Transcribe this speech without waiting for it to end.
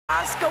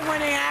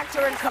Oscar-winning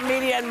actor and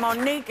comedian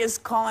Monique is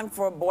calling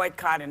for a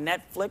boycott of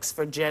Netflix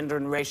for gender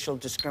and racial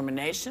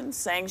discrimination,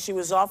 saying she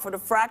was offered a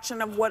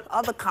fraction of what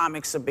other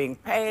comics are being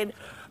paid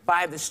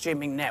by the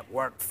streaming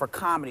network for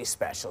comedy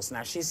specials.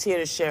 Now, she's here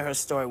to share her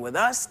story with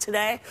us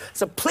today,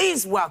 so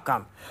please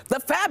welcome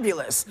the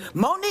fabulous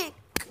Monique.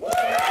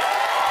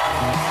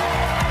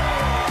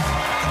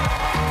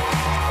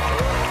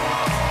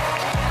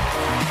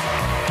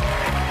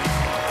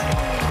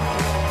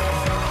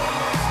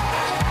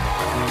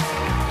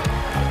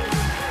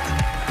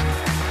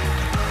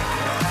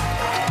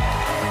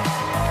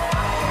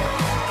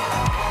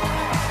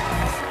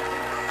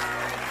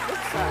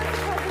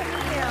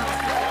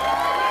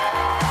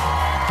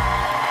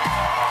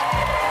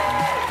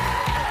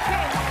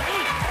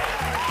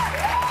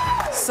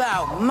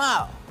 So,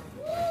 Mo,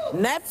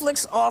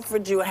 Netflix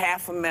offered you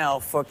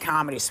 $500,000 for a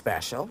comedy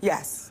special.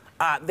 Yes.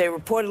 They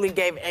reportedly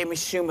gave Amy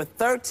Schumer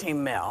 $13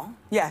 million.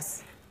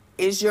 Yes.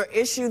 Is your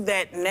issue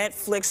that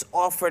Netflix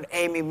offered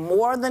Amy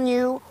more than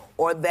you,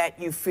 or that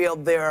you feel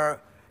they're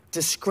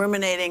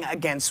discriminating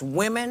against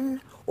women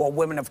or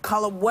women of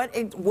color?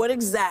 What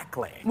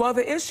exactly? Well,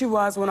 the issue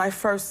was when I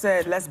first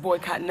said, let's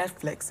boycott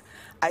Netflix,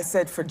 I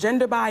said for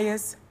gender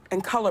bias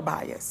and color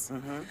bias.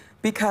 Mm-hmm.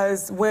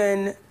 Because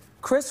when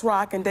Chris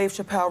Rock and Dave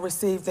Chappelle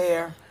received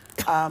their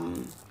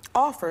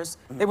offers,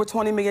 they were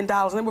 $20 million,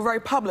 and they were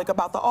very public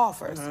about the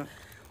offers. Mm-hmm.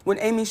 When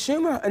Amy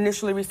Schumer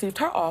initially received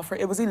her offer,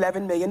 it was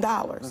 $11 million.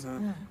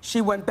 Mm-hmm.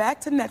 She went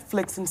back to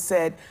Netflix and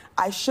said,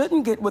 I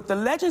shouldn't get what the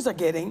legends are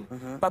getting,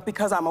 but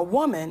because I'm a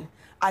woman,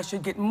 I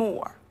should get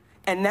more.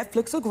 And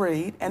Netflix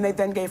agreed, and they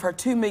then gave her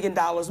 $2 million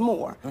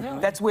more. Mm-hmm.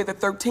 That's where the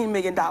 $13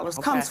 million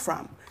comes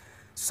from.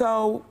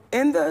 So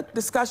in the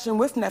discussion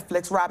with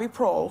Netflix, Robbie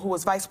Prohl, who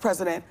was vice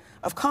president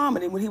of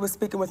comedy, when he was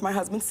speaking with my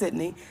husband,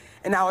 Sidney,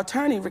 and our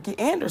attorney, Ricky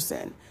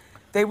Anderson,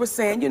 they were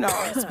saying, you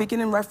know, speaking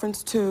in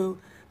reference to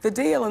the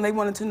deal, and they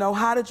wanted to know,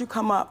 how did you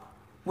come up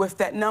with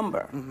that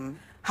number? Mm-hmm.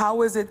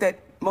 How is it that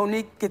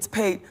Monique gets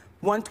paid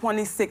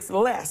 $126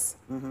 less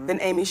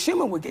than Amy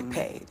Schumer would get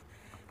paid?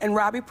 And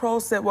Robbie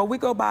Prohl said, well, we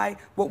go by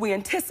what we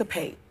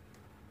anticipate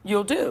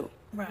you'll do.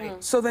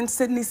 Right. So then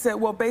Sidney said,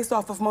 well, based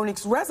off of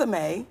Monique's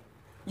resume,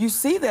 you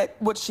see that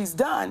what she's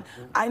done.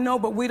 I know,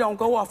 but we don't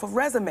go off of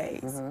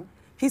resumes.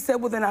 He said,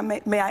 well,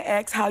 then may I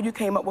ask how you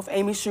came up with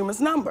Amy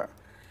Schumer's number?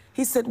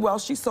 He said, well,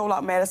 she sold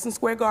out Madison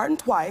Square Garden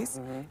twice,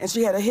 and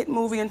she had a hit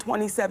movie in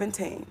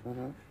 2017.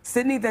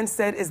 Sidney then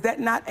said, is that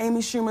not Amy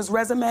Schumer's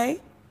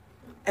resume?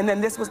 And then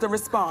this was the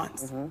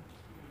response.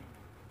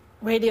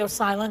 Radio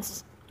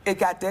silence. It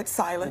got dead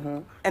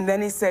silent. And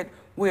then he said,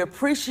 we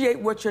appreciate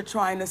what you're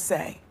trying to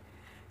say.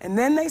 And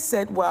then they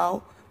said,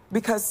 well,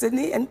 because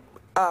Sidney and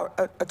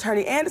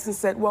Attorney Anderson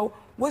said, well,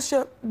 what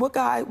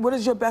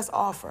is your best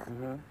offer?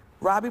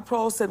 Robbie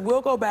Prohl said,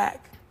 we'll go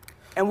back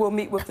and we'll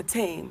meet with the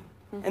team,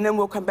 and then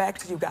we'll come back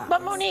to you guys.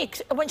 But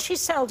Monique, when she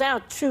sold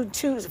out two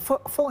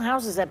full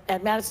houses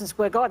at Madison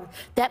Square Garden,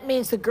 that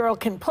means the girl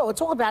can pull.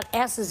 It's all about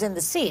asses in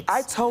the seats.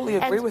 I totally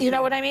agree with you. You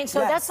know what I mean? So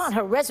yes. That's not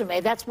her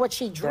resume. That's what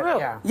she drew.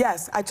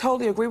 Yes, I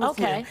totally agree with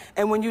you.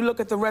 And when you look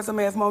at the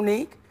resume of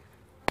Monique,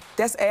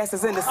 that's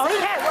asses in the seats. Okay,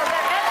 well,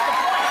 that's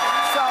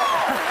the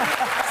point.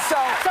 So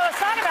it's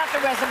not about the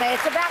resume.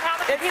 It's about how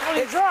many people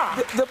you draw.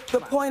 The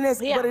point is,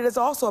 but it is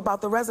also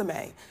about the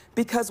resume.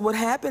 Because what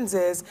happens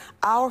is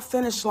our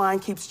finish line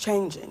keeps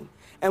changing.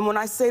 And when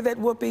I say that,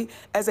 Whoopi,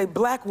 as a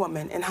black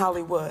woman in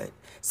Hollywood,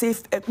 see,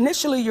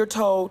 initially you're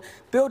told,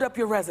 build up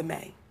your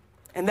resume,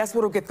 and that's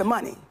what'll get the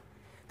money.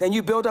 Then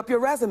you build up your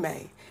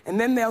resume, and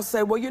then they'll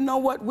say, well, you know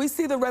what, we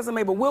see the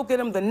resume, but we'll get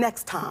them the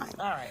next time.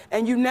 All right.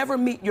 And you never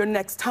meet your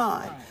next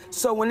time. Right.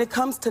 So when it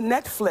comes to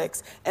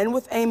Netflix, and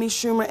with Amy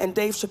Schumer and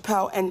Dave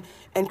Chappelle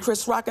and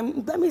Chris Rock,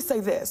 and let me say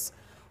this,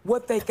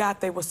 what they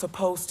got, they were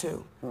supposed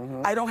to.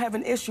 I don't have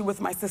an issue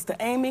with my sister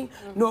Amy,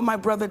 nor my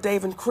brother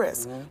Dave and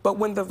Chris. But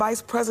when the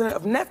vice president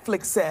of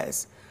Netflix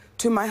says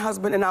to my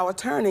husband and our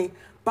attorney,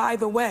 by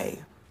the way,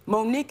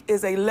 Monique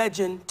is a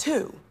legend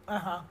too.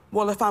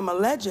 Well, if I'm a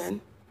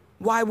legend,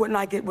 why wouldn't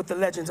I get what the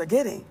legends are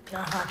getting?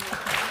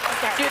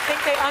 Okay. Do you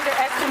think they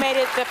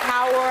underestimated the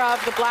power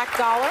of the black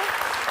dollar?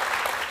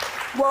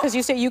 Well, because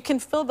you say you can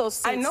fill those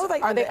seats. I know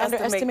they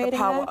underestimate the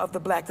power of the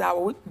black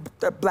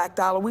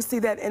dollar. We see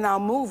that in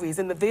our movies,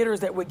 in the theaters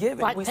that we're giving.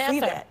 Black we Panther, see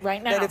that.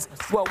 Right now. That it's,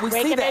 well, we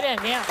see that. Raking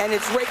it in, yeah. And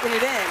it's raking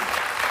it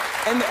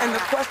in. And the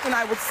question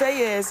I would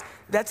say is,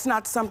 that's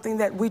not something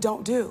that we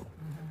don't do.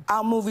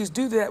 Our movies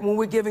do that when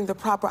we're giving the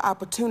proper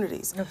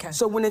opportunities. Okay.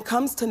 So when it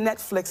comes to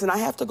Netflix, and I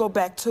have to go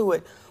back to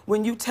it,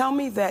 when you tell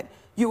me that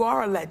you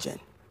are a legend,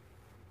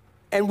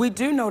 and we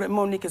do know that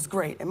Monique is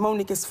great, and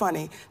Monique is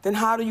funny, then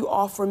how do you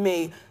offer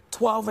me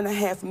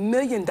 $12.5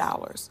 million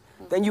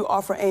than you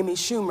offer Amy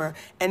Schumer,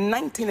 and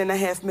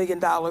 $19.5 million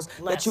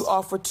that you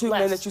offer two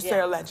men that you say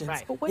are legends.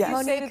 Right. Yes.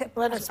 Monique,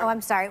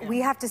 I'm sorry. We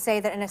have to say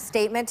that in a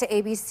statement to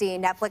ABC,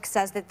 Netflix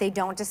says that they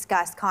don't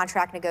discuss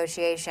contract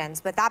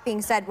negotiations. But that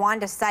being said,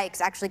 Wanda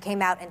Sykes actually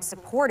came out in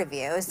support of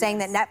you, saying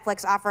that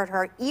Netflix offered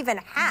her even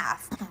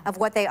half of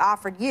what they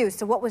offered you.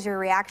 So what was your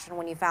reaction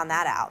when you found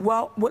that out?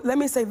 Well, let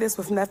me say this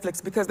with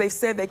Netflix, because they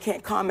said they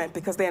can't comment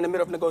because they're in the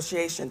middle of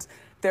negotiations.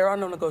 There are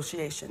no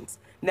negotiations.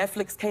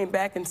 Netflix came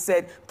back and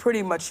said,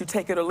 pretty much, you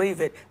take it or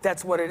leave it.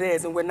 That's what it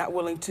is, and we're not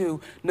willing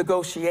to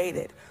negotiate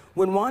it.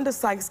 When Wanda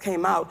Sykes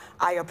came out,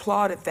 I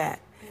applauded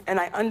that. And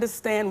I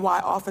understand why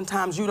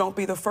oftentimes you don't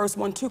be the first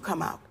one to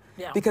come out.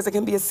 Yeah. Because it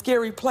can be a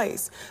scary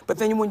place. But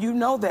then when you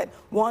know that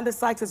Wanda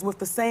Sykes is with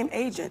the same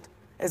agent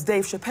as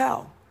Dave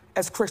Chappelle,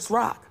 as Chris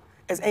Rock,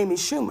 as Amy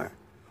Schumer,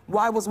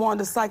 why was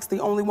Wanda Sykes the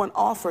only one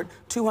offered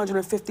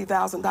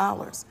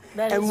 $250,000?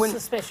 That is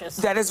suspicious.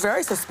 That is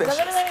very suspicious.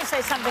 But let me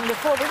say something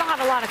before. We don't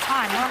have a lot of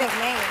time. Big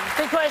name.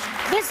 Because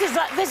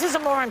this is a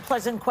more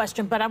unpleasant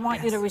question, but I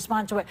want you to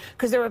respond to it.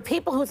 Because there are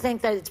people who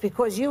think that it's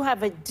because you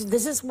have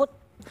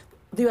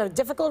you have a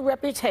difficult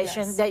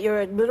reputation, that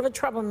you're a bit of a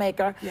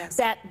troublemaker. Yes.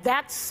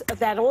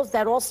 That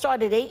all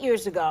started 8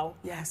 years ago.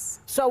 Yes.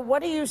 So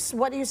what do you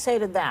say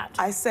to that?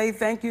 I say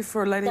thank you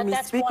for letting me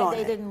speak on it. That's why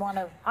they didn't want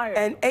to hire you.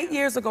 And 8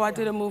 years ago, I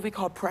did a movie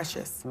called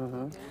Precious.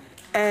 And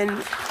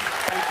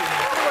thank you.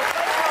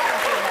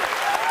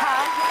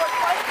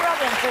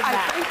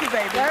 Thank you,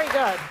 baby. Very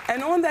good.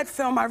 And on that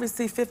film, I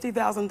received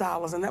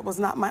 $50,000, and that was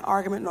not my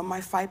argument nor my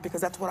fight,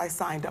 because that's what I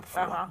signed up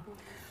for.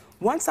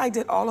 Once I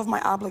did all of my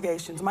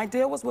obligations, my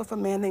deal was with a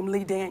man named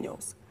Lee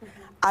Daniels.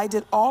 I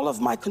did all of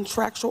my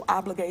contractual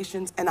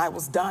obligations, and I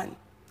was done.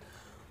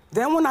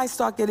 Then when I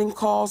start getting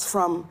calls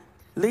from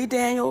Lee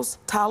Daniels,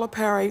 Tyler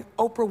Perry,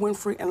 Oprah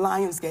Winfrey, and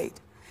Lionsgate,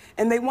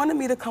 and they wanted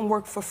me to come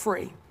work for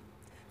free.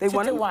 They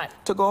wanted me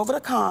to go over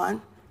to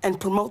Cannes and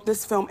promote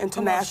this film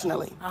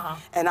internationally.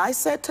 And I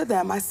said to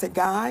them, I said,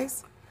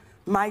 guys,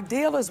 my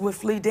deal is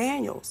with Lee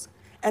Daniels,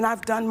 and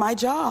I've done my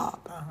job.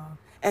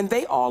 And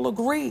they all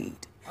agreed.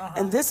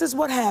 And this is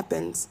what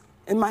happens,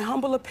 in my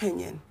humble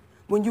opinion,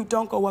 when you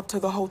don't go up to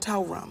the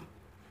hotel room.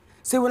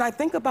 See, when I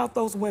think about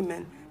those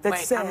women that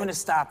said... I'm going to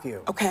stop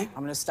you. Okay.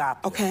 I'm going to stop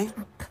you. Okay.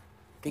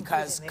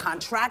 Because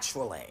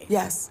contractually...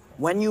 Yes.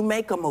 When you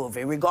make a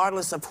movie,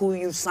 regardless of who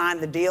you sign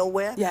the deal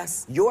with...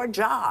 Yes. Your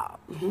job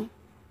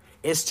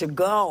is to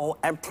go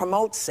and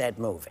promote said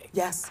movie.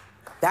 Yes.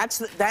 No,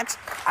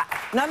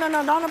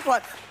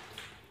 but...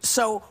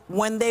 So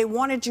when they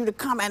wanted you to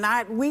come, and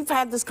we've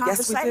had this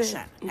conversation,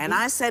 and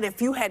I said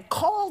if you had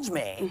called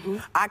me,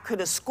 I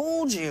could have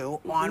schooled you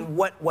on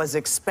what was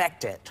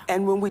expected.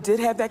 And when we did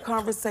have that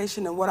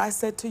conversation, and what I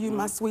said to you,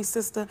 my sweet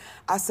sister,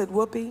 I said,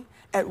 Whoopi,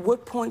 at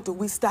what point do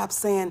we stop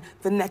saying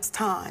the next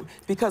time?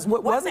 Because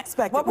what was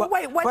expected.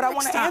 But I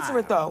want to answer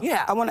it though.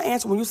 Yeah. I want to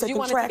answer when you say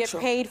contractual. You wanted to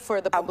get paid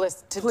for the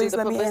publicity. Please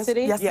let me answer.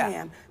 Yes, yeah.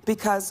 ma'am.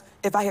 Because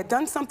if I had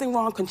done something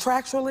wrong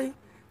contractually,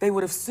 they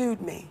would have sued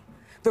me.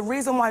 The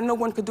reason why no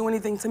one could do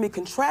anything to me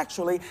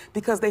contractually,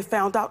 because they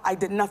found out I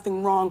did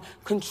nothing wrong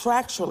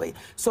contractually.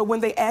 So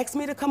when they asked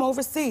me to come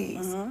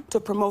overseas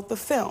to promote the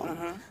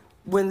film,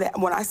 when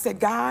I said,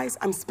 guys,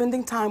 I'm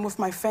spending time with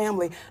my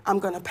family, I'm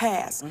going to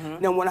pass.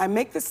 Now, when I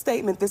make this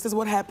statement, this is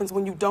what happens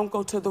when you don't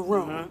go to the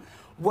room.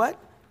 What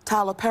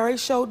Tyler Perry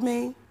showed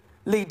me,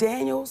 Lee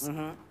Daniels,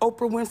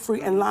 Oprah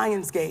Winfrey, and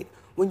Lionsgate,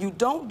 when you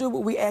don't do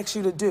what we ask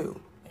you to do,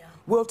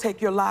 we'll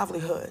take your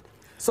livelihood.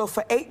 So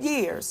for 8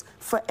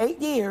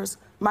 years,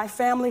 my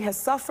family has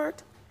suffered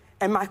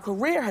and my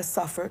career has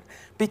suffered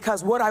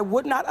because what I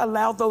would not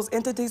allow those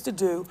entities to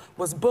do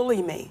was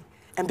bully me.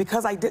 And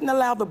because I didn't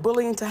allow the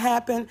bullying to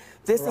happen,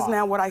 this is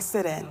now what I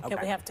sit in. Okay,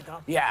 we have to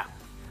go. Yeah.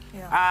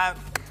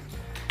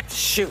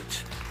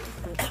 Shoot.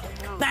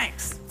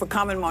 Thanks for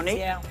coming,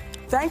 Monique.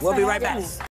 Thanks We'll for be right having back. me.